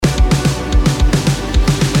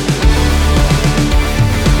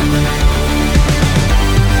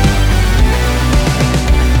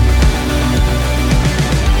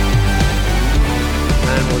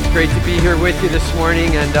with you this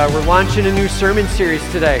morning, and we're launching a new sermon series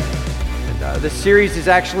today. And the series is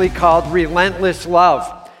actually called Relentless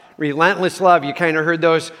Love. Relentless Love. You kind of heard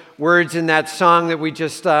those words in that song that we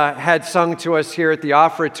just had sung to us here at the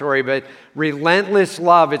offertory, but relentless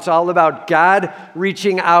love. It's all about God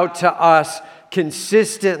reaching out to us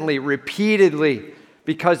consistently, repeatedly,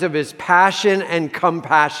 because of his passion and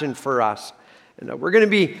compassion for us. And we're going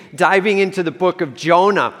to be diving into the book of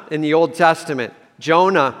Jonah in the Old Testament.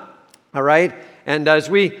 Jonah, all right? And as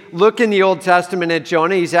we look in the Old Testament at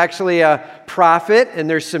Jonah, he's actually a prophet, and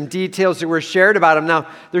there's some details that were shared about him. Now,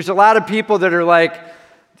 there's a lot of people that are like,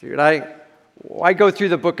 dude, I go through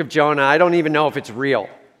the book of Jonah, I don't even know if it's real.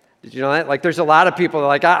 Did you know that? Like, there's a lot of people that are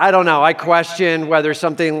like, I don't know, I question whether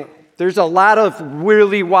something... There's a lot of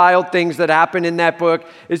really wild things that happen in that book.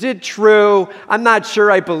 Is it true? I'm not sure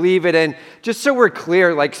I believe it. And just so we're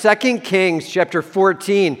clear, like 2 Kings chapter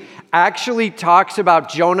 14 actually talks about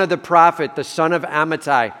Jonah the prophet, the son of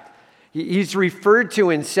Amittai. He's referred to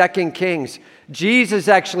in 2 Kings. Jesus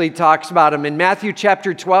actually talks about him in Matthew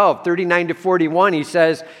chapter 12, 39 to 41. He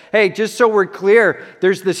says, hey, just so we're clear,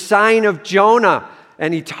 there's the sign of Jonah.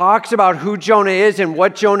 And he talks about who Jonah is and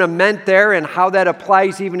what Jonah meant there and how that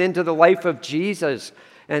applies even into the life of Jesus.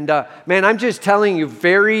 And man, I'm just telling you,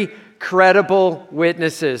 very credible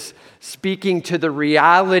witnesses speaking to the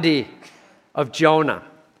reality of Jonah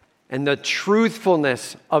and the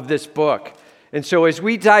truthfulness of this book. And so as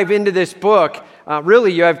we dive into this book,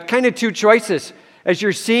 really you have kind of two choices. As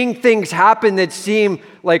you're seeing things happen that seem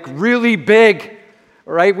like really big,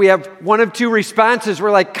 right? We have one of two responses. We're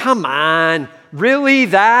like, come on. Really,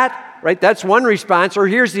 that? Right? That's one response. Or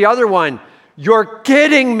here's the other one. You're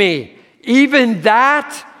kidding me. Even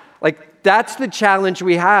that? Like, that's the challenge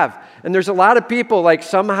we have. And there's a lot of people, like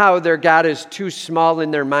somehow their God is too small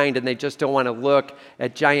in their mind and they just don't want to look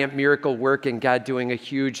at giant miracle work and God doing a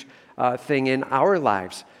huge thing in our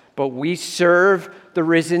lives. But we serve the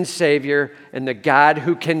risen Savior and the God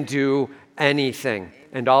who can do anything.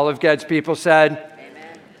 And all of God's people said,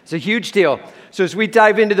 amen. It's a huge deal. So as we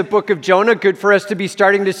dive into the book of Jonah, good for us to be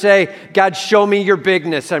starting to say, God, show me your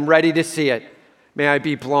bigness. I'm ready to see it. May I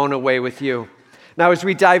be blown away with you. Now, as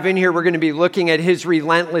we dive in here, we're going to be looking at his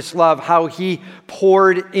relentless love, how he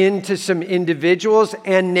poured into some individuals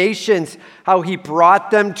and nations, how he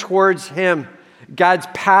brought them towards him, God's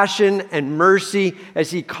passion and mercy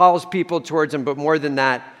as he calls people towards him. But more than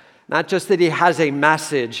that, not just that he has a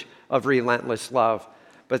message of relentless love,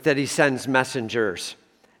 but that he sends messengers.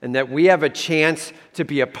 And that we have a chance to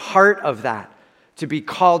be a part of that, to be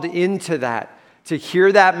called into that, to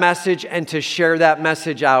hear that message and to share that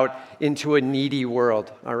message out into a needy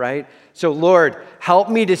world, all right? So Lord, help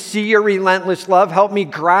me to see your relentless love. Help me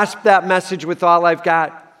grasp that message with all I've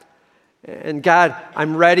got. And God,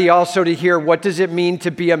 I'm ready also to hear what does it mean to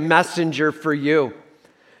be a messenger for you.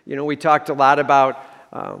 You know, we talked a lot about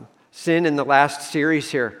sin in the last series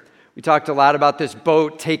here. We talked a lot about this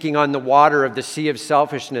boat taking on the water of the sea of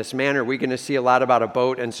selfishness. Man, are we going to see a lot about a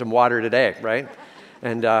boat and some water today, right?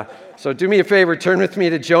 And so do me a favor, turn with me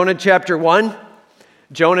to Jonah chapter 1.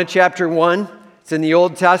 Jonah chapter 1. It's in the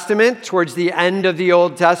Old Testament, towards the end of the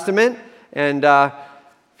Old Testament. And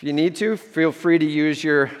if you need to, feel free to use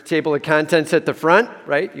your table of contents at the front,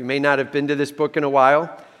 right? You may not have been to this book in a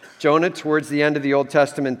while. Jonah, towards the end of the Old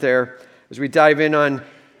Testament there, as we dive in on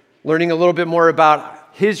learning a little bit more about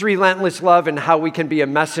his relentless love and how we can be a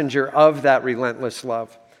messenger of that relentless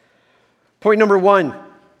love. Point number 1,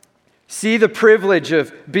 see the privilege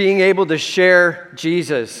of being able to share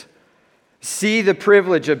Jesus. See the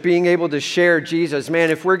privilege of being able to share Jesus.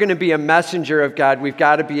 Man, if we're going to be a messenger of God, we've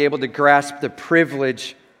got to be able to grasp the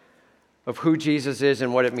privilege of who Jesus is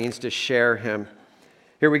and what it means to share him.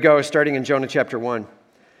 Here we go, starting in Jonah chapter 1.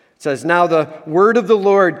 It says, now the word of the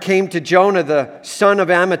Lord came to Jonah, the son of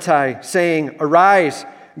Amittai, saying, arise,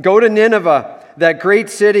 go to Nineveh, that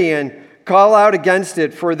great city, and call out against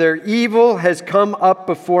it, for their evil has come up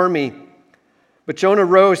before me. But Jonah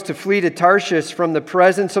rose to flee to Tarshish from the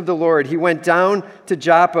presence of the Lord. He went down to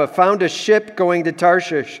Joppa, found a ship going to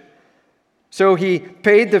Tarshish. So he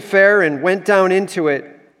paid the fare and went down into it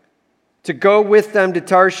to go with them to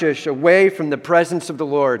Tarshish, away from the presence of the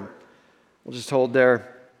Lord. We'll just hold there.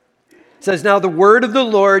 It says, now the word of the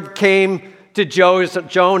Lord came to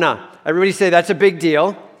Jonah. Everybody say, that's a big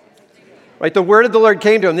deal. Right? The word of the Lord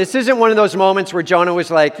came to him. This isn't one of those moments where Jonah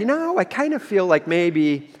was like, I kind of feel like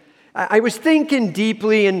maybe I was thinking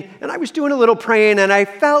deeply and I was doing a little praying and I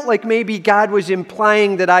felt like maybe God was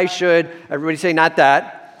implying that I should, everybody say, not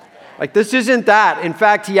that. Like, this isn't that. In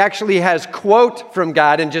fact, he actually has quote from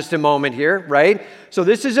God in just a moment here, right? So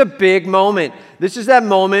this is a big moment. This is that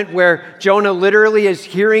moment where Jonah literally is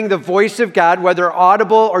hearing the voice of God, whether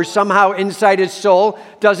audible or somehow inside his soul,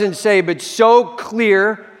 doesn't say, but so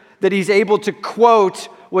clear that he's able to quote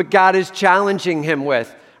what God is challenging him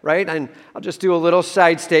with, right? And I'll just do a little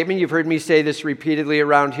side statement. You've heard me say this repeatedly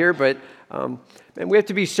around here, but we have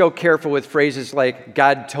to be so careful with phrases like,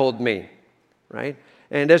 God told me, right?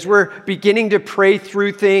 And as we're beginning to pray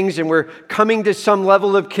through things and we're coming to some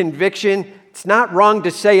level of conviction, it's not wrong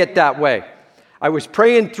to say it that way. I was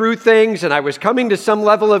praying through things and I was coming to some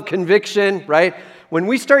level of conviction, right? When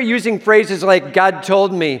we start using phrases like, God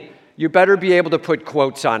told me, you better be able to put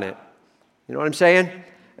quotes on it. You know what I'm saying?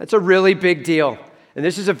 That's a really big deal. And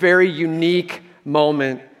this is a very unique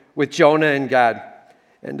moment with Jonah and God.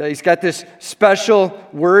 And he's got this special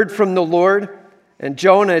word from the Lord. And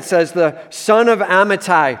Jonah, it says, the son of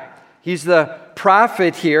Amittai. He's the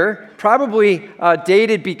prophet here, probably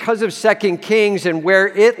dated because of 2 Kings and where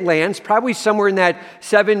it lands, probably somewhere in that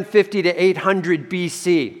 750 to 800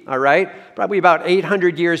 BC, all right? Probably about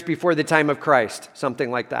 800 years before the time of Christ,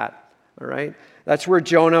 something like that, all right? That's where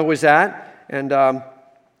Jonah was at. And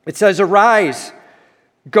it says, arise,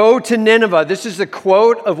 go to Nineveh. This is a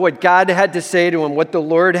quote of what God had to say to him, what the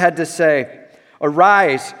Lord had to say.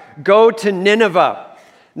 Arise, go to Nineveh.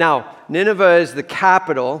 Now, Nineveh is the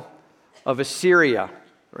capital of Assyria,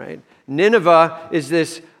 right? Nineveh is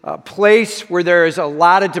this place where there is a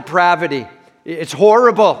lot of depravity. It's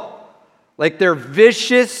horrible. Like, they're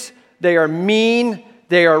vicious, they are mean,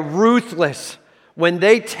 they are ruthless. When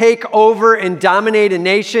they take over and dominate a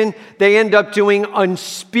nation, they end up doing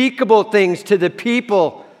unspeakable things to the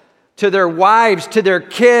people, to their wives, to their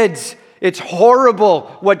kids. It's horrible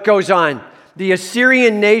what goes on. The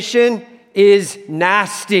Assyrian nation is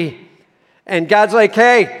nasty. And God's like,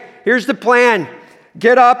 hey, here's the plan.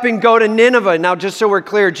 Get up and go to Nineveh. Now, just so we're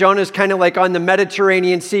clear, Jonah's kind of like on the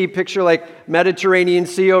Mediterranean Sea. Picture like Mediterranean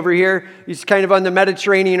Sea over here. He's kind of on the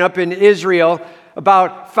Mediterranean up in Israel,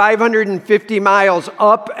 about 550 miles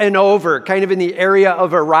up and over, kind of in the area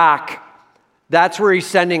of Iraq. That's where he's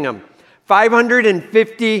sending them.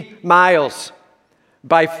 550 miles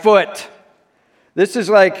by foot. This is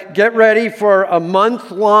like, get ready for a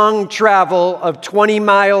month-long travel of 20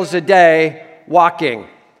 miles a day walking.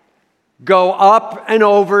 Go up and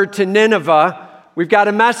over to Nineveh. We've got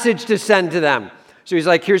a message to send to them. So he's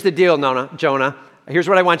like, here's the deal, Jonah. Here's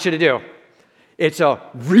what I want you to do. It's a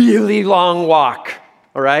really long walk,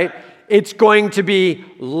 all right? It's going to be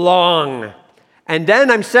long. And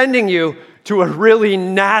then I'm sending you to a really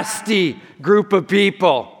nasty group of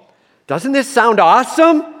people. Doesn't this sound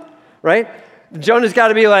awesome? Right? Jonah's got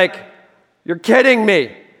to be like, you're kidding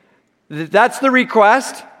me. That's the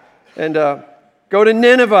request. And go to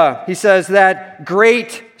Nineveh, he says, that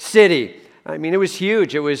great city. I mean, it was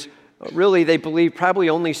huge. It was really, they believe, probably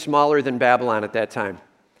only smaller than Babylon at that time.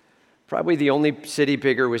 Probably the only city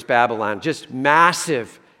bigger was Babylon. Just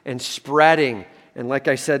massive and spreading. And like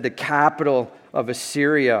I said, the capital of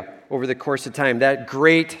Assyria over the course of time. That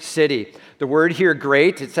great city. The word here,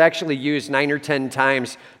 great, it's actually used 9 or 10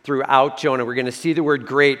 times throughout Jonah. We're going to see the word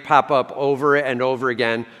great pop up over and over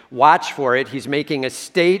again. Watch for it. He's making a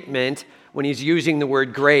statement when he's using the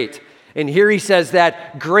word great. And here he says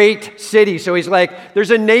that great city. So he's like,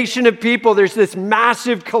 there's a nation of people. There's this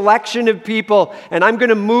massive collection of people. And I'm going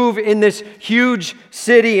to move in this huge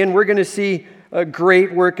city. And we're going to see a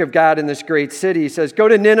great work of God in this great city. He says, go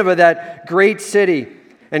to Nineveh, that great city,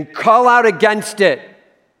 and call out against it.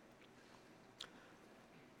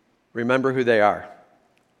 Remember who they are,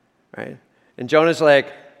 right? And Jonah's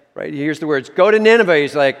like, right, he hears the words, go to Nineveh.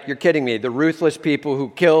 He's like, you're kidding me. The ruthless people who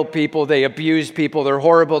kill people, they abuse people, they're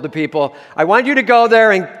horrible to people. I want you to go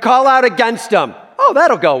there and call out against them. Oh,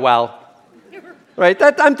 that'll go well, right?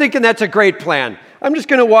 I'm thinking that's a great plan. I'm just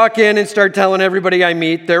going to walk in and start telling everybody I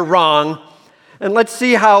meet they're wrong, and let's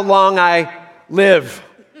see how long I live,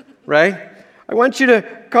 right? I want you to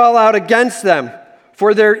call out against them,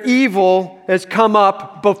 for their evil has come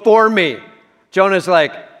up before me. Jonah's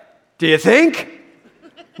like, do you think?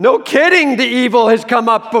 No kidding, the evil has come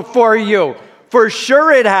up before you. For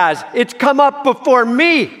sure it has. It's come up before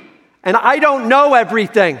me, and I don't know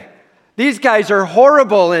everything. These guys are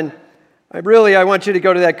horrible, and I want you to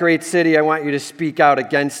go to that great city. I want you to speak out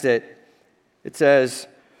against it. It says,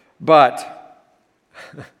 but.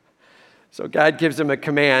 So God gives him a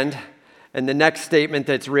command, and the next statement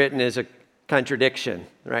that's written is a contradiction,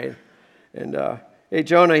 right? And, hey,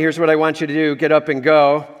 Jonah, here's what I want you to do. Get up and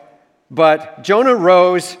go. But Jonah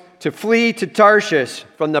rose to flee to Tarshish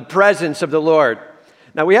from the presence of the Lord.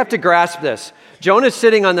 Now, we have to grasp this. Jonah's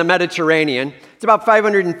sitting on the Mediterranean. It's about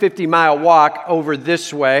 550-mile walk over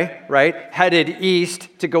this way, right? Headed east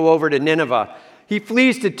to go over to Nineveh. He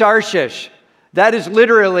flees to Tarshish. That is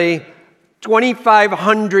literally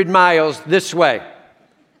 2,500 miles this way.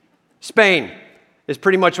 Spain is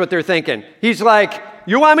pretty much what they're thinking. He's like,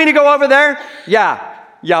 you want me to go over there? Yeah,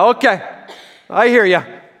 okay. I hear you.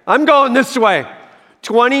 I'm going this way.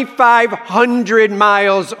 2,500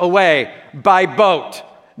 miles away by boat.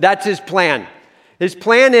 That's his plan. His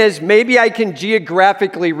plan is maybe I can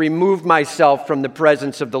geographically remove myself from the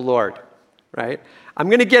presence of the Lord, right? I'm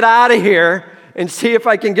going to get out of here and see if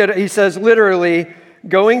I can get, he says literally,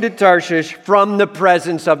 going to Tarshish from the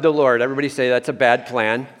presence of the Lord. Everybody say that's a bad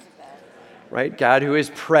plan, right? God who is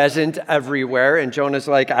present everywhere. And Jonah's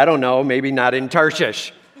like, I don't know, maybe not in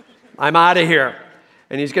Tarshish. I'm out of here.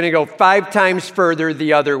 And he's going to go 5 times further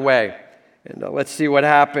the other way. And let's see what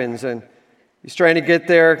happens. And he's trying to get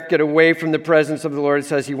there, get away from the presence of the Lord. It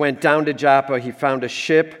says he went down to Joppa. He found a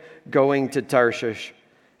ship going to Tarshish.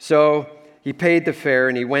 So he paid the fare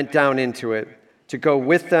and he went down into it to go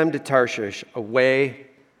with them to Tarshish, away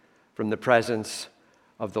from the presence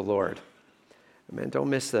of the Lord. Man, don't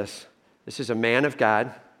miss this. This is a man of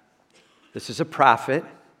God. This is a prophet.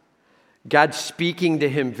 God speaking to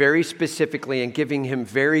him very specifically and giving him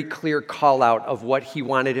very clear call out of what he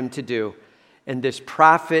wanted him to do. And this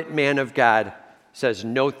prophet, man of God, says,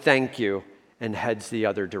 no, thank you, and heads the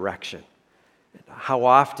other direction. How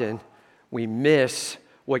often we miss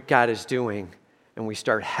what God is doing and we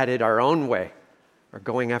start headed our own way or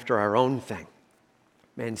going after our own thing.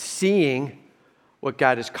 Man, seeing what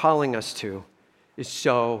God is calling us to is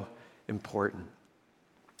so important.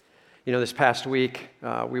 You know, this past week,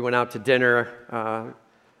 we went out to dinner.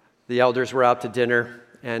 The elders were out to dinner,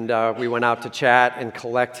 and we went out to chat and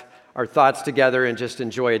collect our thoughts together and just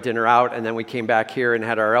enjoy a dinner out. And then we came back here and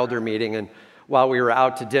had our elder meeting. And while we were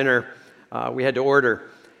out to dinner, we had to order.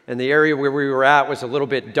 And the area where we were at was a little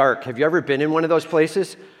bit dark. Have you ever been in one of those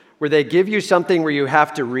places where they give you something where you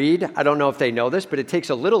have to read? I don't know if they know this, but it takes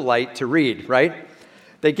a little light to read, right?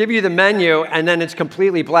 They give you the menu, and then it's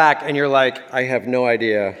completely black, and you're like, I have no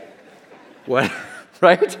idea. What,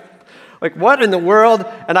 right? Like, what in the world?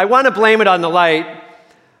 And I want to blame it on the light.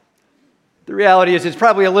 The reality is it's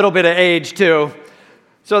probably a little bit of age, too.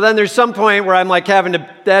 So then there's some point where I'm like having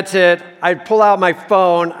to, that's it. I pull out my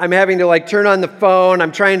phone. I'm having to like turn on the phone.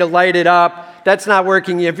 I'm trying to light it up. That's not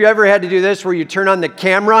working. Have you ever had to do this where you turn on the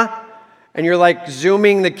camera and you're like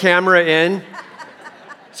zooming the camera in?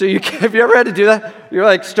 So have you ever had to do that? You're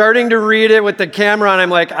like starting to read it with the camera on.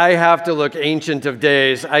 I'm like, I have to look ancient of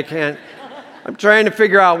days. I can't. I'm trying to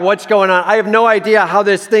figure out what's going on. I have no idea how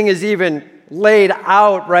this thing is even laid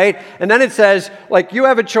out, right? And then it says, like, you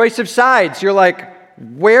have a choice of sides. You're like,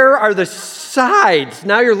 where are the sides?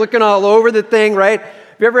 Now you're looking all over the thing, right?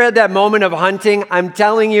 Have you ever had that moment of hunting? I'm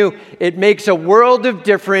telling you, it makes a world of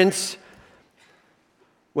difference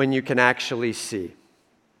when you can actually see.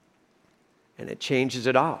 And it changes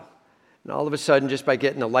it all. And all of a sudden, just by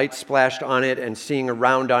getting the light splashed on it and seeing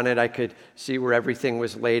around on it, I could see where everything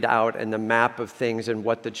was laid out and the map of things and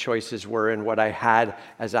what the choices were and what I had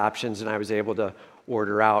as options, and I was able to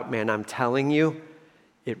order out. Man, I'm telling you,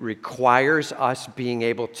 it requires us being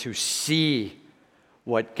able to see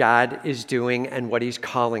what God is doing and what he's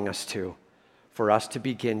calling us to for us to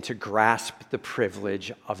begin to grasp the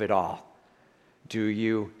privilege of it all. Do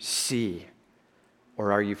you see?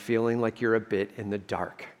 Or are you feeling like you're a bit in the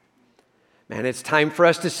dark? Man, it's time for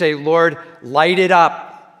us to say, Lord, light it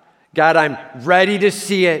up. God, I'm ready to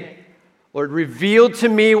see it. Lord, reveal to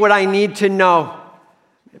me what I need to know.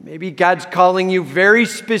 Maybe God's calling you very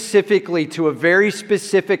specifically to a very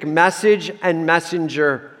specific message and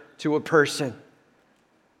messenger to a person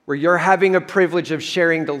where you're having a privilege of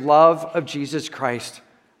sharing the love of Jesus Christ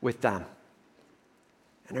with them.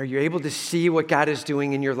 And are you able to see what God is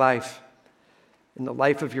doing in your life, in the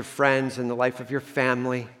life of your friends, in the life of your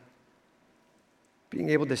family? Being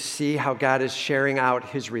able to see how God is sharing out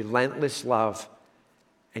his relentless love,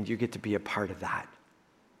 and you get to be a part of that.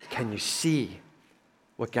 Can you see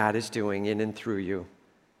what God is doing in and through you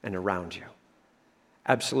and around you?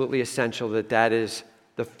 Absolutely essential that is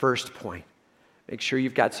the first point. Make sure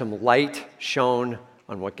you've got some light shown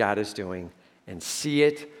on what God is doing and see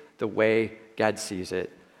it the way God sees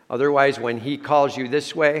it. Otherwise, when he calls you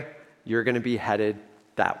this way, you're going to be headed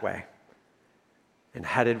that way. And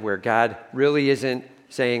headed where God really isn't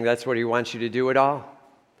saying that's what he wants you to do at all.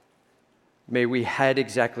 May we head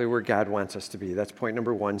exactly where God wants us to be. That's point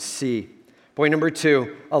number 1, see. Point number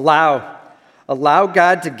 2, allow. Allow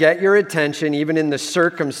God to get your attention even in the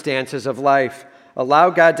circumstances of life. Allow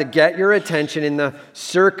God to get your attention in the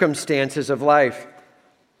circumstances of life.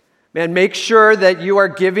 Man, make sure that you are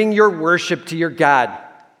giving your worship to your God.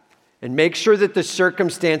 And make sure that the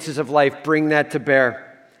circumstances of life bring that to bear.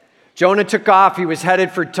 Jonah took off. He was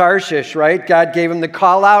headed for Tarshish, right? God gave him the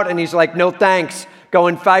call out, and he's like, no thanks,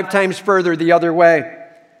 going 5 times further the other way.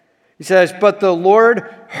 He says, but the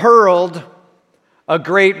Lord hurled a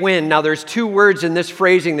great wind. Now, there's 2 words in this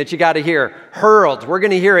phrasing that you got to hear. Hurled. We're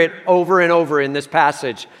going to hear it over and over in this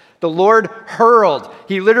passage. The Lord hurled.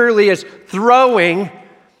 He literally is throwing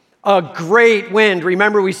a great wind.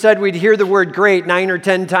 Remember, we said we'd hear the word great 9 or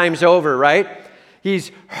 10 times over, right?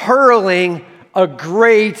 He's hurling a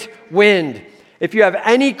great wind. If you have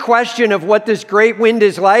any question of what this great wind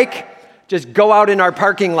is like, just go out in our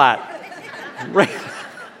parking lot.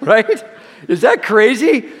 Right? Is that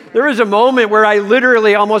crazy? There was a moment where I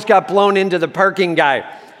literally almost got blown into the parking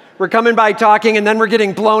guy. We're coming by talking, and then we're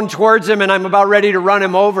getting blown towards him, and I'm about ready to run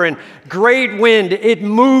him over. And great wind, it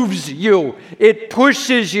moves you. It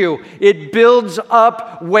pushes you. It builds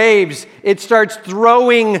up waves. It starts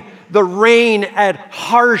throwing the rain at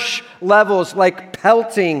harsh levels, like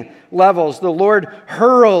pelting levels. The Lord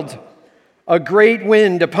hurled a great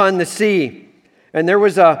wind upon the sea. And there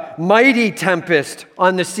was a mighty tempest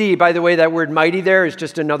on the sea. By the way, that word mighty there is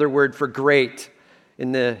just another word for great.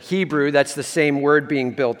 In the Hebrew, that's the same word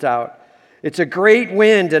being built out. It's a great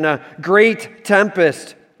wind and a great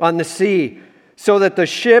tempest on the sea, so that the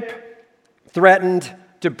ship threatened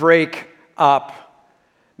to break up.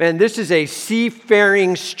 Man, this is a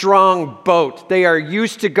seafaring, strong boat. They are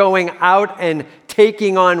used to going out and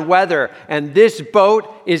taking on weather. And this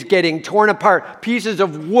boat is getting torn apart. Pieces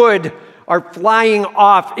of wood are flying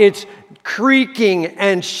off. It's creaking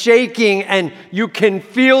and shaking, and you can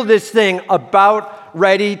feel this thing about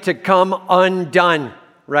ready to come undone,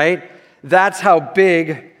 right? That's how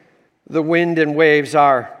big the wind and waves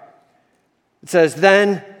are. It says,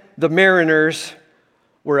 then the mariners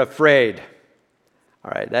were afraid.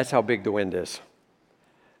 All right, that's how big the wind is.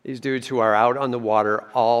 These dudes who are out on the water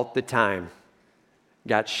all the time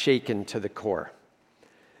got shaken to the core.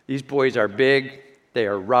 These boys are big, they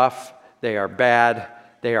are rough, they are bad,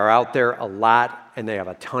 they are out there a lot, and they have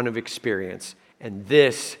a ton of experience. And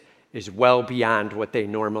this is well beyond what they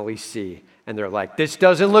normally see. And they're like, this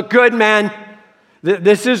doesn't look good, man.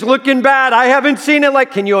 This is looking bad. I haven't seen it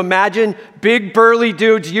like, can you imagine? Big burly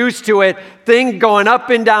dudes used to it, thing going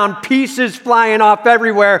up and down, pieces flying off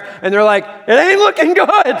everywhere. And they're like, it ain't looking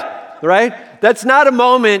good, right? That's not a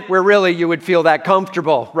moment where really you would feel that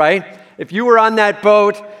comfortable, right? If you were on that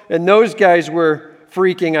boat and those guys were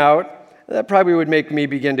freaking out, that probably would make me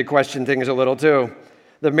begin to question things a little too.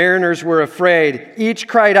 The mariners were afraid. Each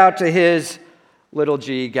cried out to his little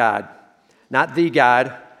g God. Not the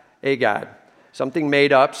God, a God. Something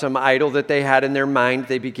made up, some idol that they had in their mind.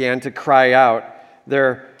 They began to cry out.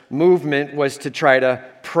 Their movement was to try to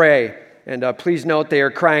pray. And please note, they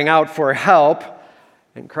are crying out for help.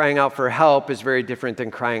 And crying out for help is very different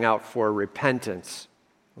than crying out for repentance.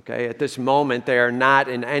 Okay, at this moment, they are not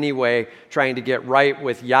in any way trying to get right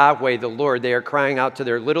with Yahweh the Lord. They are crying out to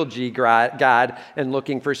their little g God and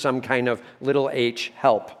looking for some kind of little h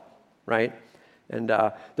help, right? And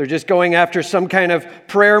they're just going after some kind of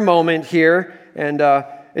prayer moment here. And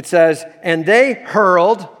it says, and they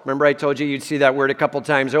hurled. Remember I told you you'd see that word a couple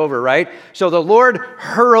times over, right? So the Lord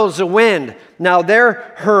hurls a wind. Now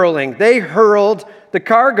they're hurling. They hurled the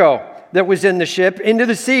cargo that was in the ship into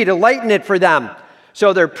the sea to lighten it for them.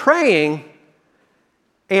 So they're praying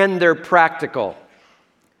and they're practical.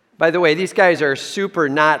 By the way, these guys are super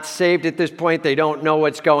not saved at this point. They don't know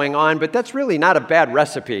what's going on, but that's really not a bad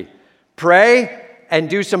recipe. Pray and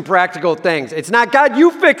do some practical things. It's not, God,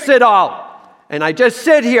 you fix it all. And I just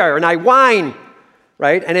sit here and I whine,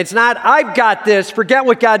 right? And it's not, I've got this, forget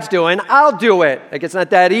what God's doing, I'll do it. Like, it's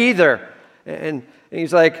not that either. And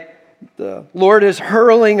he's like, the Lord is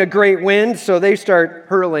hurling a great wind, so they start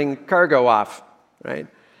hurling cargo off. Right?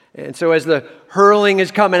 And so as the hurling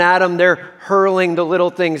is coming at them, they're hurling the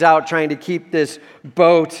little things out, trying to keep this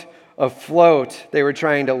boat afloat. They were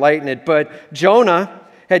trying to lighten it. But Jonah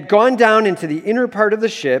had gone down into the inner part of the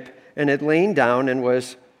ship and had lain down and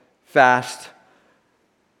was fast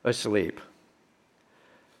asleep.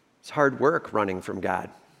 It's hard work running from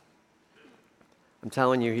God. I'm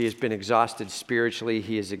telling you, he has been exhausted spiritually.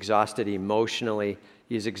 He is exhausted emotionally.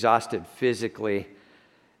 He is exhausted physically.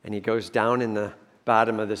 And he goes down in the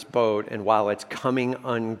bottom of this boat, and while it's coming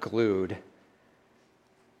unglued,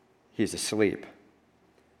 he's asleep.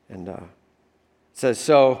 And it says,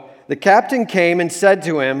 so the captain came and said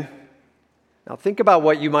to him, Now think about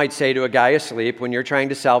what you might say to a guy asleep when you're trying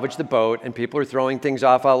to salvage the boat and people are throwing things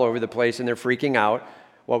off all over the place and they're freaking out.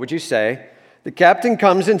 What would you say? The captain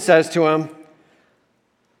comes and says to him,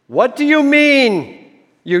 "What do you mean,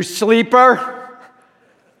 you sleeper?"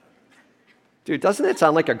 Dude, doesn't it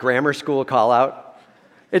sound like a grammar school call out?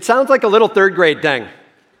 It sounds like a little third grade thing.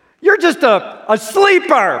 You're just a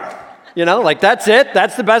sleeper. Like that's it.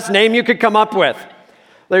 That's the best name you could come up with.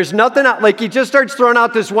 There's nothing, like he just starts throwing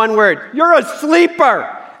out this one word. You're a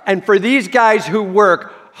sleeper. And for these guys who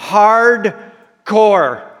work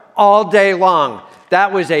hardcore all day long,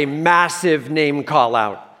 that was a massive name call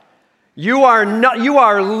out. You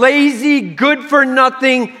are lazy, good for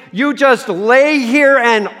nothing. You just lay here,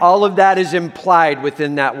 and all of that is implied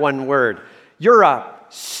within that one word. You're a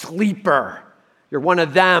sleeper. You're one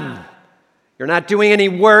of them. You're not doing any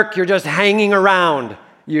work. You're just hanging around,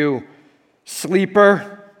 you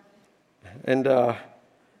sleeper. And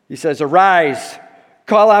he says, "Arise,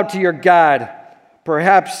 call out to your God.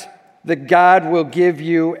 Perhaps the God will give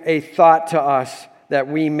you a thought to us that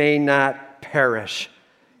we may not perish."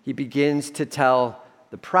 He begins to tell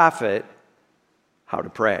the prophet how to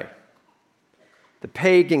pray. The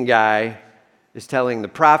pagan guy is telling the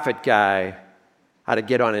prophet guy how to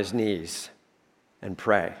get on his knees and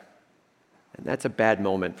pray. And that's a bad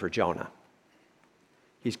moment for Jonah.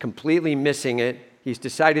 He's completely missing it. He's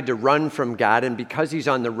decided to run from God, and because he's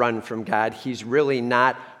on the run from God, he's really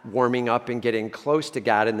not warming up and getting close to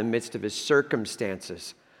God in the midst of his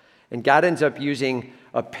circumstances. And God ends up using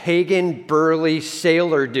a pagan, burly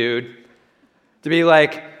sailor dude to be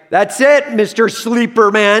like, "That's it, Mr.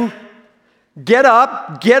 Sleeper Man. Get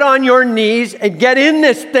up, get on your knees, and get in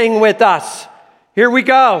this thing with us. Here we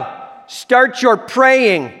go. Start your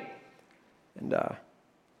praying." And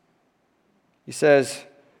he says,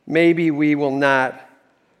 "Maybe we will not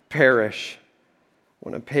perish."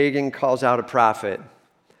 When a pagan calls out a prophet,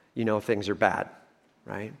 things are bad,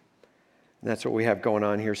 right? And that's what we have going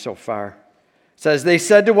on here so far. It says, "They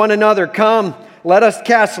said to one another, 'Come, let us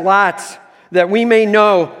cast lots, that we may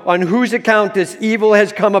know on whose account this evil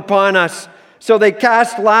has come upon us.' So they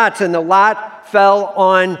cast lots, and the lot fell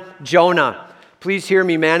on Jonah." Please hear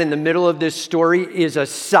me, man. In the middle of this story is a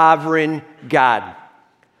sovereign God.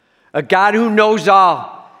 A God who knows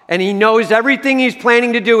all. And he knows everything he's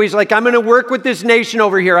planning to do. He's like, "I'm going to work with this nation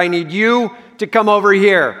over here. I need you to come over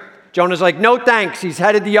here." Jonah's like, "No thanks." He's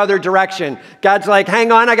headed the other direction. God's like,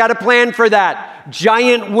 "Hang on, I got a plan for that."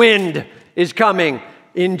 Giant wind is coming,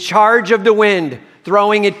 in charge of the wind,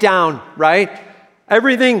 throwing it down, right?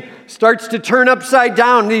 Everything starts to turn upside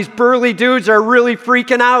down. These burly dudes are really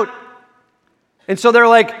freaking out. And so they're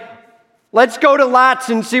like, "Let's go to lots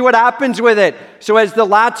and see what happens with it." So as the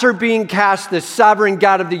lots are being cast, the sovereign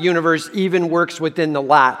God of the universe even works within the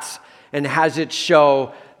lots and has it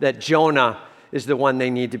show that Jonah is the one they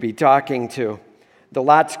need to be talking to. The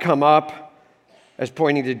lots come up as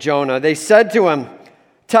pointing to Jonah. They said to him,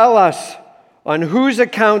 "Tell us, on whose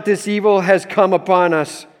account this evil has come upon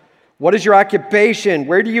us? What is your occupation?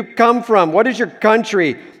 Where do you come from? What is your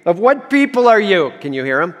country? Of what people are you?" Can you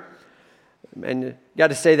hear him? And you got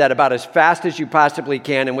to say that about as fast as you possibly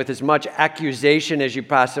can and with as much accusation as you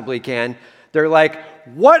possibly can. They're like,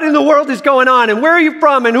 "What in the world is going on? And where are you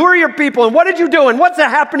from? And who are your people? And what did you do? And what's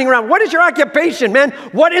happening around? What is your occupation, man?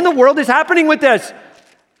 What in the world is happening with this?"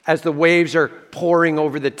 As the waves are pouring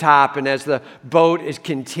over the top and as the boat is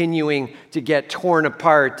continuing to get torn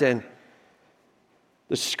apart, and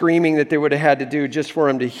the screaming that they would have had to do just for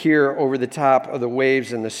him to hear over the top of the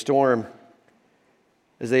waves and the storm,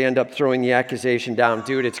 as they end up throwing the accusation down,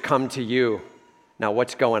 "Dude, it's come to you. Now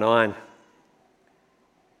what's going on?"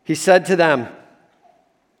 He said to them,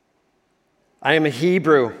 "I am a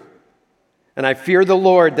Hebrew, and I fear the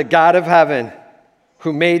Lord, the God of heaven,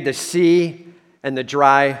 who made the sea and the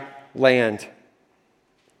dry land."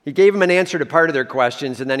 He gave them an answer to part of their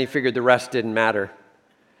questions, and then he figured the rest didn't matter.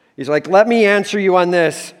 He's like, "Let me answer you on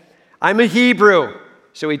this. I'm a Hebrew."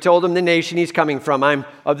 So he told them the nation he's coming from. "I'm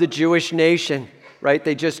of the Jewish nation." Right?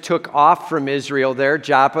 They just took off from Israel there,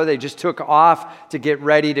 Joppa. They just took off to get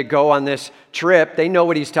ready to go on this trip. They know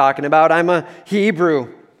what he's talking about. "I'm a Hebrew."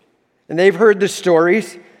 And they've heard the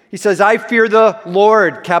stories. He says, "I fear the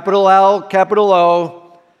Lord," capital L, capital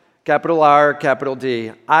O, capital R, capital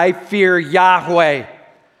D. "I fear Yahweh.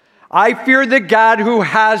 I fear the God who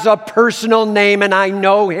has a personal name, and I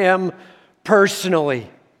know him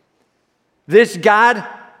personally." This God,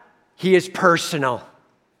 he is personal.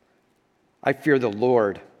 I fear the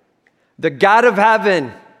Lord, the God of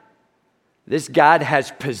heaven. This God has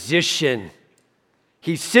position.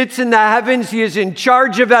 He sits in the heavens. He is in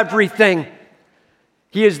charge of everything.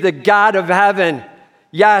 He is the God of heaven.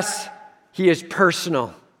 Yes, he He is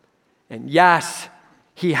personal. And yes,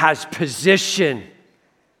 he has position.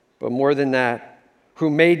 But more than that, who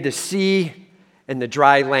made the sea and the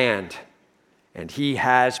dry land. And he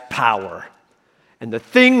has power. And the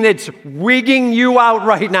thing that's wigging you out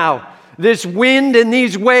right now, this wind and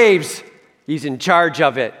these waves, he's in charge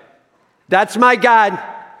of it. That's my God.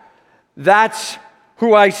 That's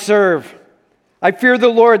who I serve. I fear the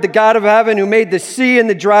Lord, the God of heaven, who made the sea and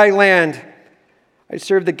the dry land. I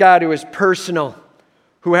serve the God who is personal,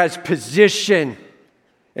 who has position,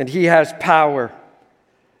 and he has power.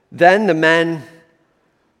 Then the men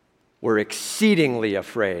were exceedingly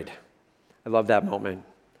afraid. I love that moment.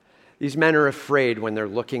 These men are afraid when they're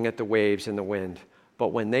looking at the waves and the wind.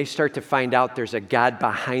 But when they start to find out there's a God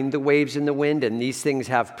behind the waves and the wind and these things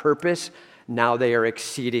have purpose, now they are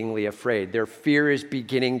exceedingly afraid. Their fear is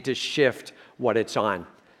beginning to shift what it's on.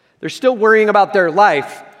 They're still worrying about their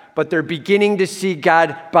life, but they're beginning to see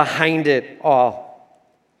God behind it all.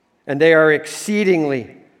 And they are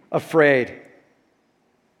exceedingly afraid.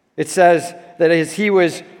 It says that as he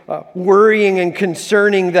was worrying and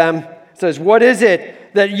concerning them, it says, "What is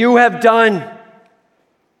it that you have done?"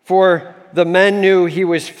 For the men knew he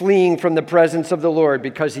was fleeing from the presence of the Lord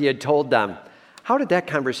because he had told them. How did that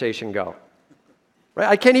conversation go? Right?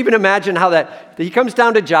 I can't even imagine how that, he comes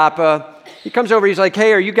down to Joppa, he comes over, he's like,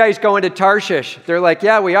 "Hey, are you guys going to Tarshish?" They're like,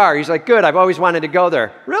 "Yeah, we are." He's like, "Good, I've always wanted to go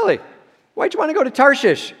there." "Really? Why'd you want to go to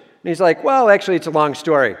Tarshish?" And he's like, "Well, actually, it's a long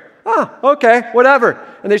story." "Oh, okay, whatever."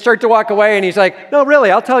 And they start to walk away, and he's like, "No, really,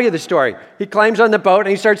 I'll tell you the story." He climbs on the boat, and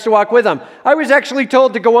he starts to walk with them. "I was actually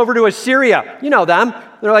told to go over to Assyria." You know them.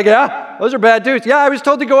 They're like, "Yeah, those are bad dudes." "Yeah, I was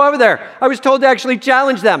told to go over there. I was told to actually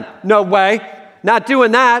challenge them." "No way, not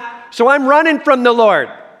doing that. So I'm running from the Lord."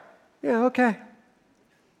 "Yeah, okay.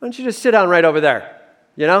 Why don't you just sit down right over there?"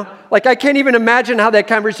 You know? Like, I can't even imagine how that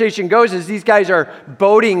conversation goes as these guys are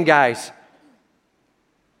boating guys.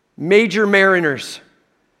 Major mariners.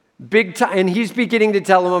 Big time. And he's beginning to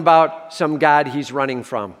tell them about some God he's running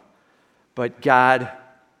from. But God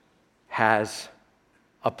has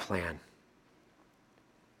a plan.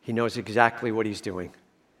 He knows exactly what he's doing.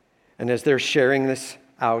 And as they're sharing this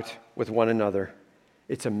out with one another,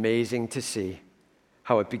 it's amazing to see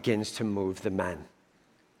how it begins to move the men,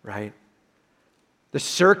 right? The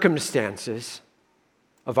circumstances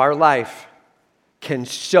of our life can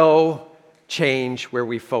so change where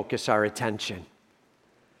we focus our attention.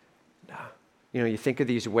 You know, you think of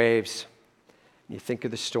these waves, you think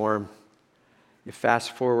of the storm, you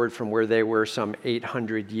fast forward from where they were some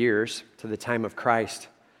 800 years to the time of Christ.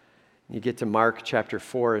 You get to Mark chapter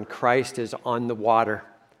 4, and Christ is on the water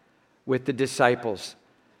with the disciples.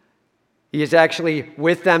 He is actually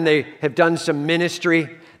with them. They have done some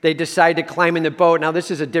ministry. They decide to climb in the boat. Now,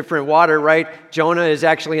 this is a different water, right? Jonah is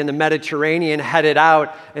actually in the Mediterranean, headed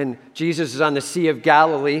out, and Jesus is on the Sea of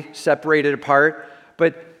Galilee, separated apart.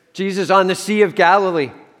 But Jesus on the Sea of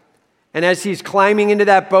Galilee. And as he's climbing into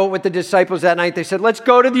that boat with the disciples that night, they said, "Let's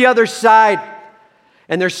go to the other side."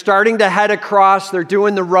 And they're starting to head across. They're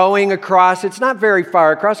doing the rowing across. It's not very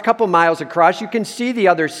far across, a couple miles across. You can see the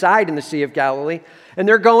other side in the Sea of Galilee. And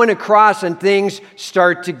they're going across, and things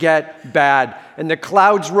start to get bad. And the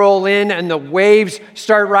clouds roll in, and the waves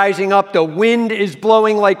start rising up. The wind is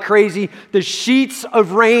blowing like crazy. The sheets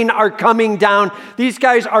of rain are coming down. These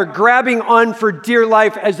guys are grabbing on for dear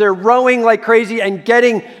life as they're rowing like crazy and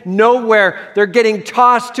getting nowhere. They're getting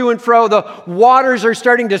tossed to and fro. The waters are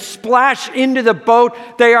starting to splash into the boat.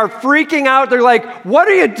 They are freaking out. They're like, "What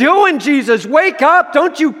are you doing, Jesus? Wake up.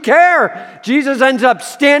 Don't you care?" Jesus ends up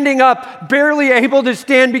standing up, barely able to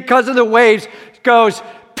stand because of the waves, goes,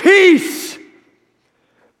 "Peace,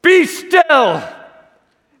 be still."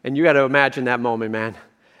 And you got to imagine that moment, man.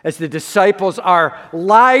 As the disciples are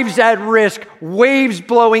lives at risk, waves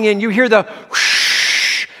blowing in, you hear the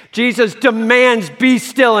whoosh. Jesus demands, "Be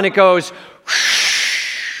still," and it goes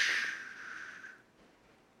whoosh.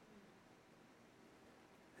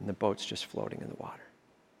 And the boat's just floating in the water.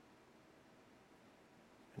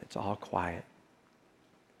 And it's all quiet.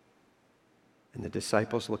 And the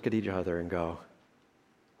disciples look at each other and go,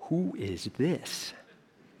 "Who is this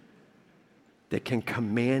that can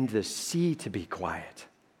command the sea to be quiet?"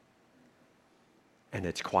 And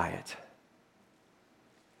it's quiet.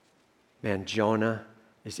 Man, Jonah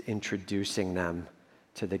is introducing them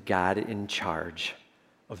to the God in charge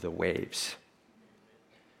of the waves.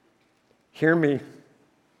 Hear me.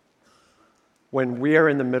 When we are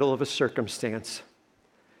in the middle of a circumstance,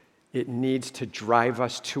 it needs to drive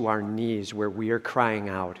us to our knees where we are crying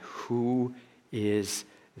out, "Who is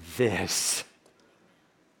this?"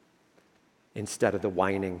 instead of the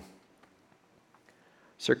whining.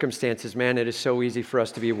 Circumstances, man, it is so easy for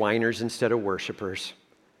us to be whiners instead of worshipers,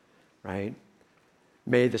 right?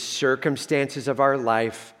 May the circumstances of our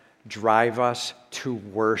life drive us to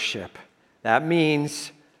worship. That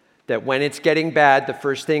means that when it's getting bad, the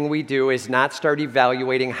first thing we do is not start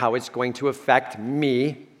evaluating how it's going to affect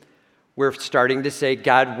me. We're starting to say,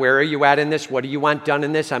 God, where are you at in this? What do you want done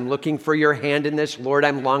in this? I'm looking for your hand in this. Lord,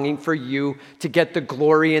 I'm longing for you to get the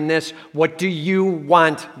glory in this. What do you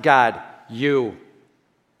want, God? You.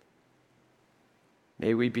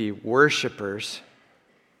 May we be worshipers,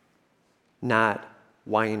 not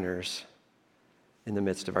whiners in the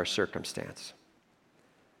midst of our circumstance.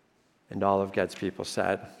 And all of God's people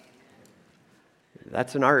said,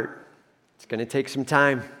 that's an art. It's going to take some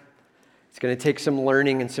time. It's going to take some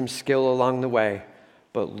learning and some skill along the way.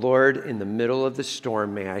 But Lord, in the middle of the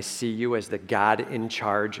storm, may I see you as the God in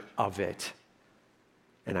charge of it.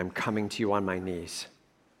 And I'm coming to you on my knees.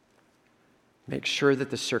 Make sure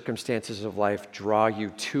that the circumstances of life draw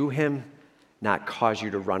you to him, not cause you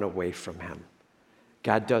to run away from him.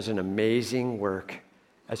 God does an amazing work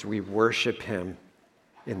as we worship him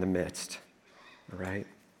in the midst. All right?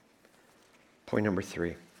 Point number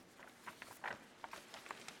 3.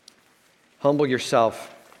 Humble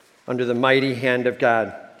yourself under the mighty hand of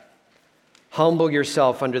God. Humble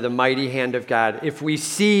yourself under the mighty hand of God. If we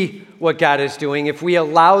see what God is doing, if we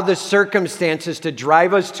allow the circumstances to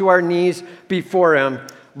drive us to our knees before him,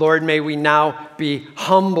 Lord, may we now be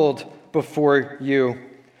humbled before you.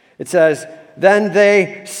 It says, then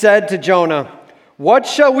they said to Jonah, what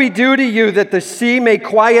shall we do to you that the sea may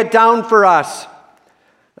quiet down for us?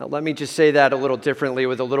 Now let me just say that a little differently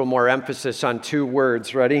with a little more emphasis on 2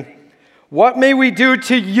 words. Ready? What may we do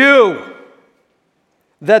to you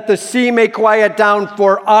that the sea may quiet down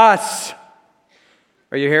for us?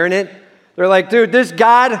 Are you hearing it? They're like, dude, this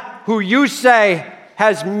God who you say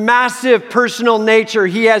has massive personal nature,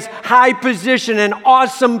 he has high position and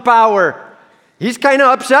awesome power, he's kind of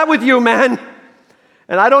upset with you, man.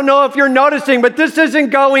 And I don't know if you're noticing, but this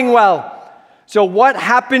isn't going well. So what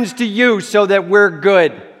happens to you so that we're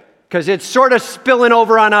good? Because it's sort of spilling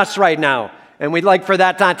over on us right now. And we'd like for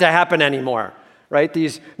that not to happen anymore, right?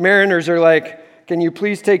 These mariners are like, can you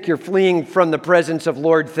please take your fleeing from the presence of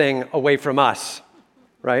Lord thing away from us,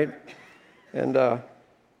 right? And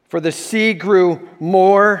for the sea grew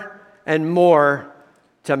more and more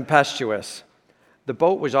tempestuous. The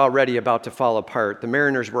boat was already about to fall apart. The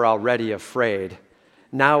mariners were already afraid.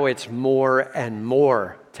 Now it's more and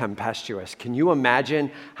more tempestuous. Can you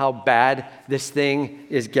imagine how bad this thing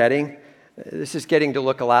is getting? This is getting to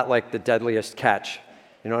look a lot like The Deadliest Catch.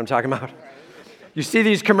 You know what I'm talking about? You see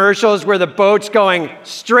these commercials where the boat's going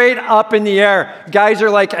straight up in the air. Guys are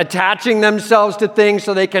like attaching themselves to things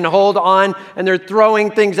so they can hold on, and they're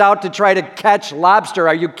throwing things out to try to catch lobster.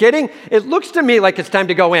 Are you kidding? It looks to me like it's time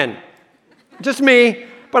to go in. Just me.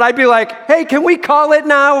 But I'd be like, hey, can we call it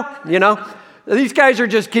now? You know? These guys are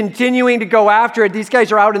just continuing to go after it. These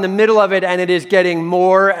guys are out in the middle of it, and it is getting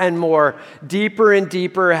more and more, deeper and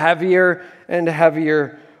deeper, heavier and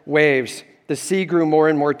heavier waves. The sea grew more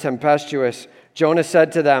and more tempestuous. Jonah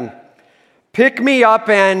said to them, pick me up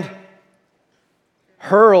and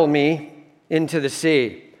hurl me into the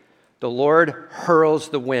sea. The Lord hurls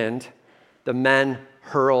the wind. The men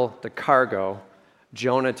hurl the cargo.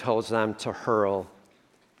 Jonah tells them to hurl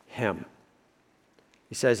him.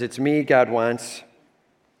 He says, it's me God wants.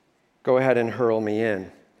 Go ahead and hurl me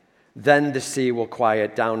in. Then the sea will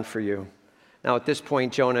quiet down for you. Now, at this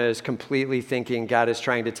point, Jonah is completely thinking God is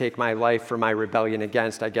trying to take my life for my rebellion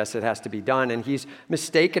against. I guess it has to be done. And he's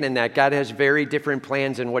mistaken in that. God has very different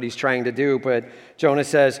plans in what he's trying to do. But Jonah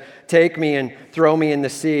says, take me and throw me in the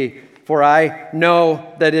sea. For I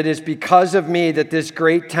know that it is because of me that this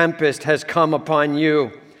great tempest has come upon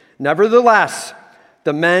you. Nevertheless,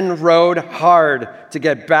 the men rowed hard to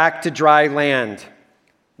get back to dry land.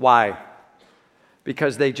 Why?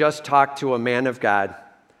 Because they just talked to a man of God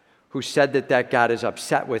who said that God is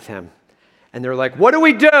upset with him. And they're like, what do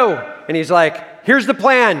we do? And he's like, here's the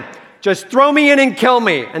plan. Just throw me in and kill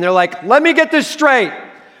me. And they're like, let me get this straight.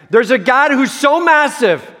 There's a God who's so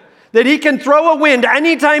massive that he can throw a wind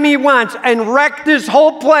anytime he wants and wreck this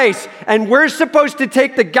whole place. And we're supposed to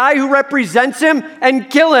take the guy who represents him and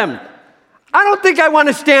kill him. I don't think I want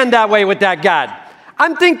to stand that way with that God.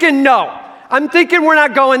 I'm thinking no. I'm thinking we're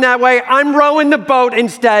not going that way. I'm rowing the boat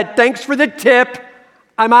instead. Thanks for the tip.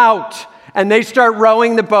 I'm out. And they start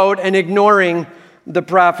rowing the boat and ignoring the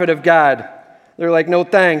prophet of God. They're like, no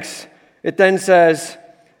thanks. It then says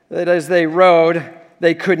that as they rowed,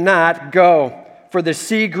 they could not go, for the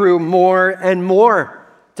sea grew more and more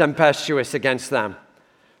tempestuous against them.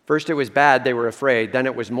 First it was bad, they were afraid. Then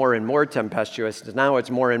it was more and more tempestuous. Now it's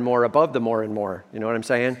more and more above the more and more. You know what I'm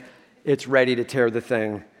saying? It's ready to tear the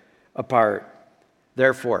thing apart.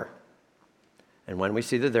 Therefore. And when we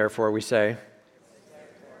see the therefore, we say,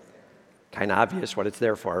 kind of obvious what it's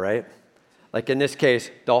there for, right? Like in this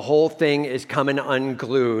case, the whole thing is coming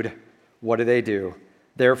unglued. What do?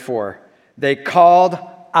 Therefore, they called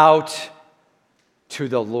out to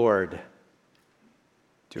the Lord.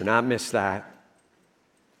 Do not miss that.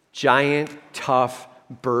 Giant, tough,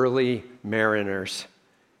 burly mariners.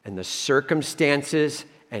 And the circumstances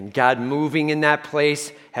and God moving in that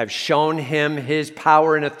place have shown him his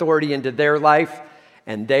power and authority into their life.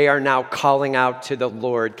 And they are now calling out to the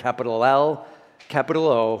Lord. Capital L, capital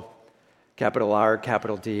O, capital R,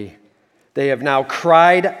 capital D. They have now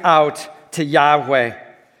cried out to Yahweh.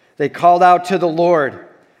 They called out to the Lord.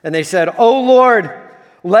 And they said, "O Lord,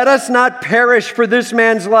 let us not perish for this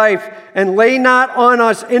man's life, and lay not on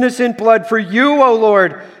us innocent blood, for you, O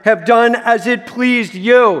Lord, have done as it pleased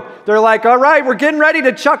you." They're like, all right, we're getting ready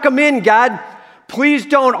to chuck him in, God. Please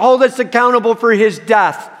don't hold us accountable for his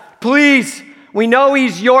death. Please, we know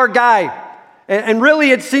he's your guy. And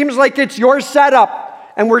really, it seems like it's your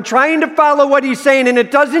setup. And we're trying to follow what he's saying, and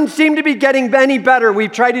it doesn't seem to be getting any better.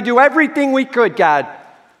 We've tried to do everything we could, God.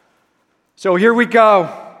 So here we go.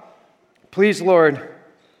 Please, Lord,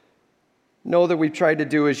 know that we've tried to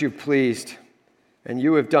do as you've pleased, and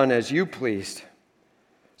you have done as you pleased.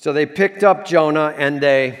 So they picked up Jonah and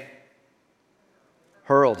they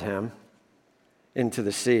hurled him into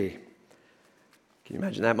the sea. Can you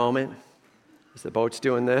imagine that moment? As the boat's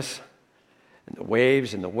doing this, and the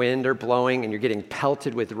waves and the wind are blowing, and you're getting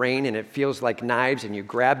pelted with rain, and it feels like knives, and you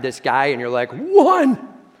grab this guy, and you're like, 1,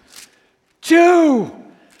 2,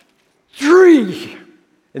 3.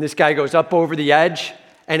 And this guy goes up over the edge,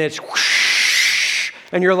 and it's whoosh,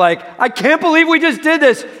 and you're like, I can't believe we just did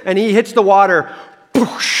this. And he hits the water,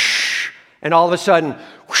 whoosh, and all of a sudden,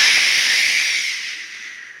 whoosh,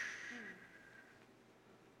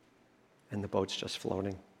 and the boat's just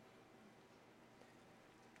floating.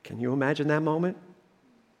 Can you imagine that moment?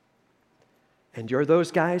 And you're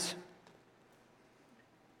those guys,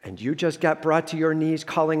 and you just got brought to your knees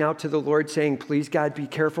calling out to the Lord saying, please, God, be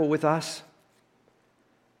careful with us.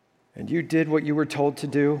 And you did what you were told to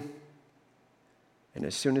do. And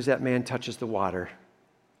as soon as that man touches the water,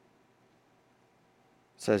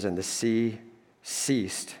 it says, and the sea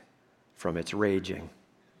ceased from its raging.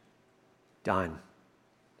 Done.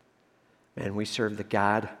 Man, we serve the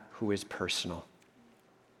God who is personal.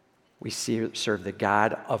 We serve the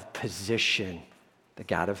God of position, the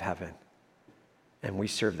God of heaven. And we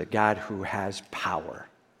serve the God who has power.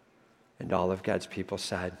 And all of God's people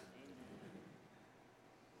said.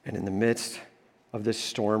 And in the midst of this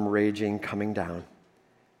storm raging, coming down,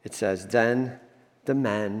 it says, then the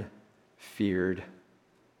men feared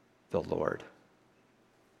the Lord.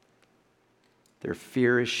 Their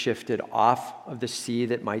fear is shifted off of the sea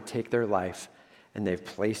that might take their life, and they've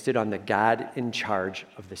placed it on the God in charge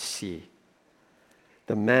of the sea.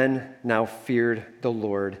 The men now feared the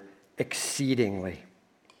Lord exceedingly,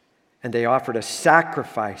 and they offered a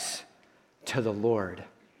sacrifice to the Lord,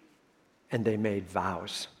 and they made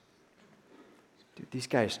vows. Dude, these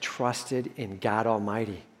guys trusted in God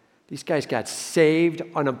Almighty. These guys got saved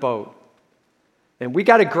on a boat. And we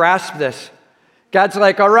got to grasp this. God's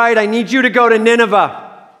like, all right, I need you to go to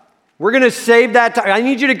Nineveh. We're going to save that time. I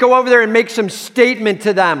need you to go over there and make some statement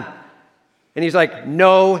to them. And he's like,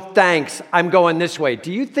 no, thanks. I'm going this way.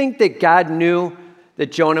 Do you think that God knew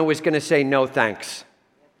that Jonah was going to say no, thanks?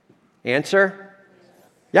 Answer?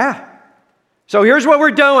 Yeah. So here's what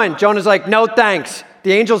we're doing. Jonah's like, no, thanks.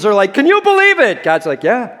 The angels are like, can you believe it? God's like,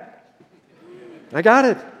 yeah, I got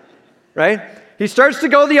it. Right? He starts to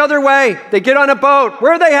go the other way. They get on a boat.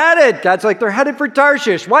 Where are they headed? God's like, they're headed for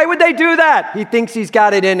Tarshish. Why would they do that? He thinks he's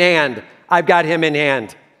got it in hand. I've got him in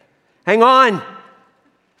hand. Hang on.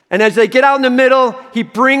 And as they get out in the middle, he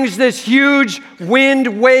brings this huge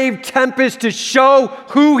wind, wave, tempest to show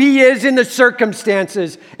who he is in the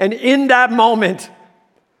circumstances. And in that moment,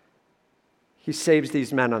 he saves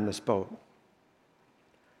these men on this boat.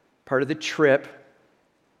 Part of the trip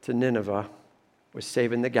to Nineveh was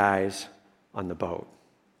saving the guys on the boat.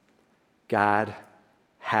 God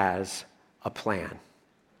has a plan.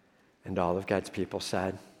 And all of God's people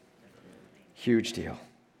said, huge deal.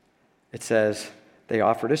 It says, they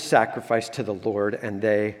offered a sacrifice to the Lord and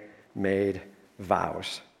they made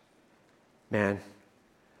vows. Man,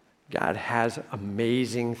 God has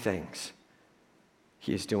amazing things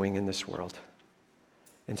he is doing in this world.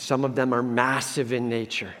 And some of them are massive in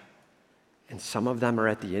nature. And some of them are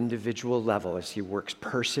at the individual level as he works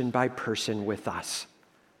person by person with us.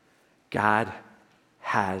 God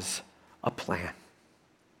has a plan.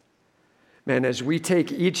 Man, as we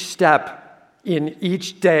take each step in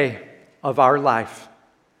each day of our life,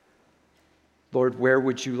 Lord, where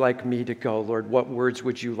would you like me to go? Lord, what words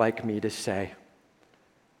would you like me to say?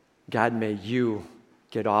 God, may you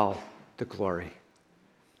get all the glory.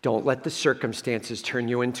 Don't let the circumstances turn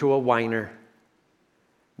you into a whiner.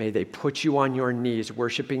 May they put you on your knees,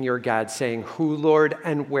 worshiping your God, saying, who, Lord,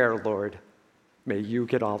 and where, Lord? May you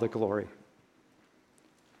get all the glory.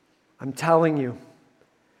 I'm telling you,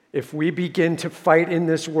 if we begin to fight in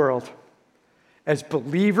this world as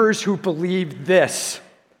believers who believe this,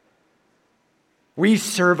 we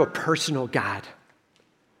serve a personal God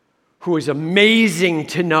who is amazing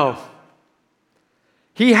to know.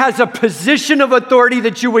 He has a position of authority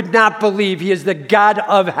that you would not believe. He is the God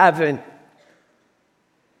of heaven.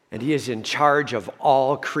 And he is in charge of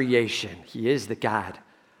all creation. He is the God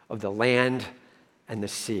of the land and the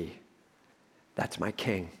sea. That's my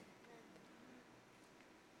King.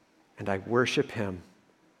 And I worship him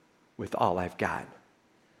with all I've got.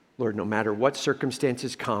 Lord, no matter what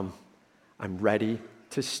circumstances come, I'm ready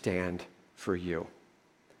to stand for you.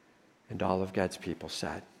 And all of God's people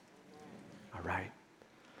said, all right,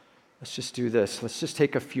 let's just do this. Let's just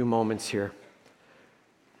take a few moments here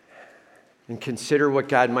and consider what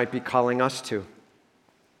God might be calling us to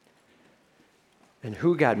and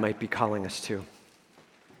who God might be calling us to.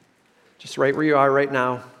 Just right where you are right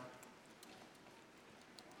now.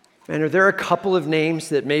 And are there a couple of names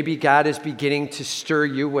that maybe God is beginning to stir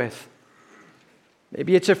you with?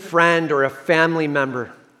 Maybe it's a friend or a family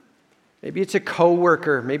member. Maybe it's a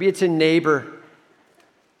coworker. Maybe it's a neighbor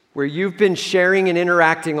where you've been sharing and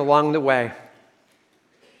interacting along the way.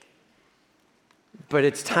 But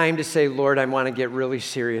it's time to say, Lord, I want to get really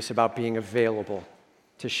serious about being available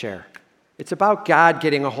to share. It's about God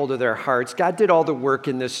getting a hold of their hearts. God did all the work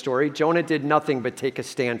in this story. Jonah did nothing but take a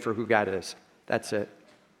stand for who God is. That's it.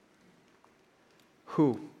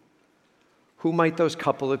 Who? Who might those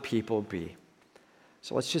couple of people be?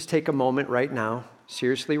 So let's just take a moment right now,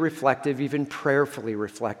 seriously reflective, even prayerfully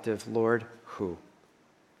reflective. Lord, who?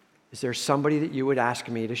 Is there somebody that you would ask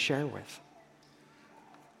me to share with?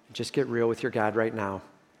 Just get real with your God right now,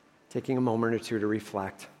 taking a moment or two to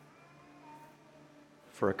reflect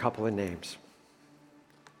for a couple of names.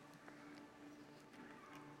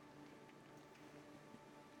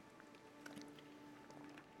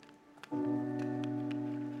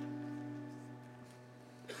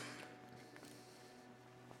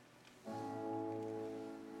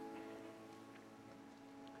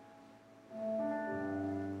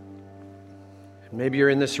 Maybe you're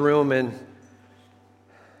in this room and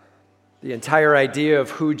the entire idea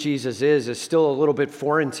of who Jesus is still a little bit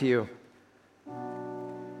foreign to you.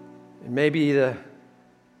 And maybe the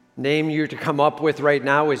name you're to come up with right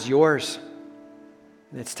now is yours.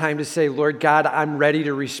 And it's time to say, Lord God, I'm ready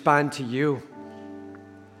to respond to you.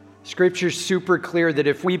 Scripture's super clear that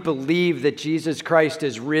if we believe that Jesus Christ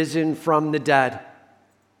is risen from the dead,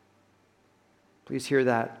 please hear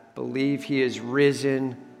that, believe he is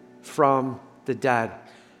risen from the dead.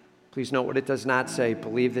 Please note what it does not say.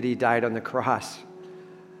 Believe that he died on the cross.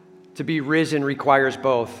 To be risen requires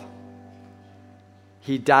both.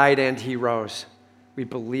 He died and he rose. We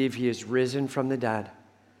believe he is risen from the dead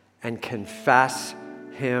and confess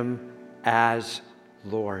him as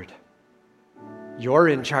Lord. You're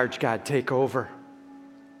in charge, God. Take over.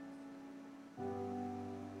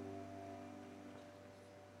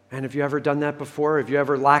 And have you ever done that before? Have you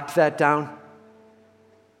ever locked that down?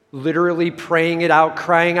 Literally praying it out,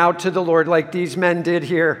 crying out to the Lord like these men did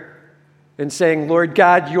here and saying, Lord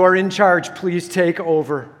God, you're in charge. Please take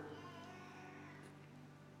over.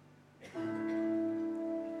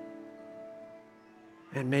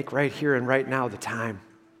 And make right here and right now the time.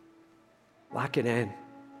 Lock it in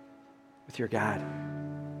with your God.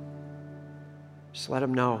 Just let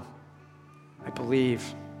him know, I believe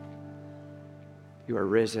you are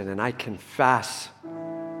risen and I confess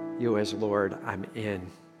you as Lord. I'm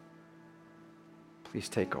in. Please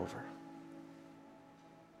take over.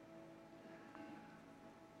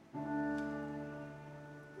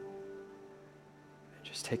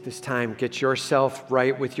 Just take this time, get yourself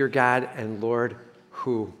right with your God, and Lord,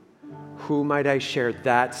 who? Who might I share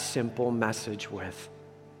that simple message with?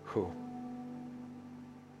 Who?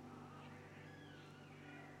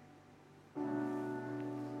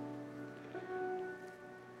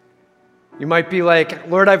 You might be like,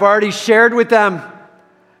 Lord, I've already shared with them.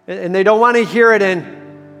 And they don't want to hear it.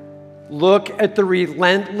 And look at the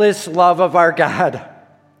relentless love of our God.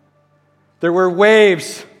 There were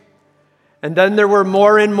waves, And then there were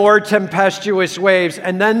more and more tempestuous waves.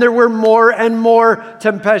 And then there were more and more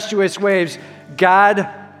tempestuous waves. God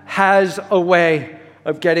has a way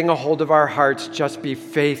of getting a hold of our hearts. Just be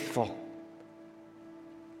faithful.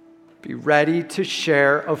 Be ready to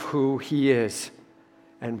share of who He is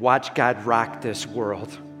and watch God rock this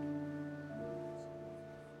world.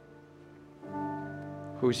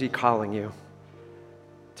 Who's He calling you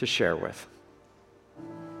to share with?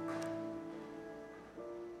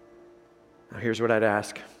 Now, here's what I'd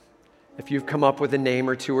ask. If you've come up with a name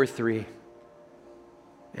or two or three,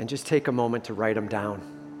 and just take a moment to write them down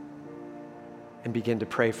and begin to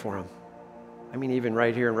pray for them. I mean, even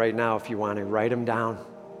right here and right now, if you want to, write them down.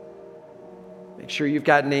 Make sure you've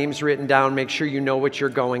got names written down. Make sure you know what you're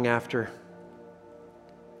going after.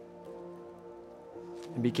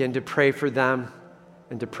 And begin to pray for them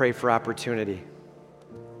and to pray for opportunity.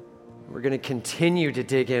 We're going to continue to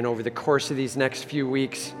dig in over the course of these next few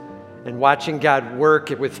weeks and watching God work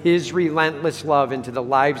with His relentless love into the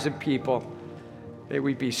lives of people. May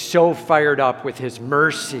we be so fired up with His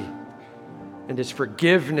mercy and His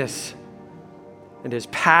forgiveness and His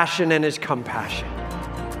passion and His compassion.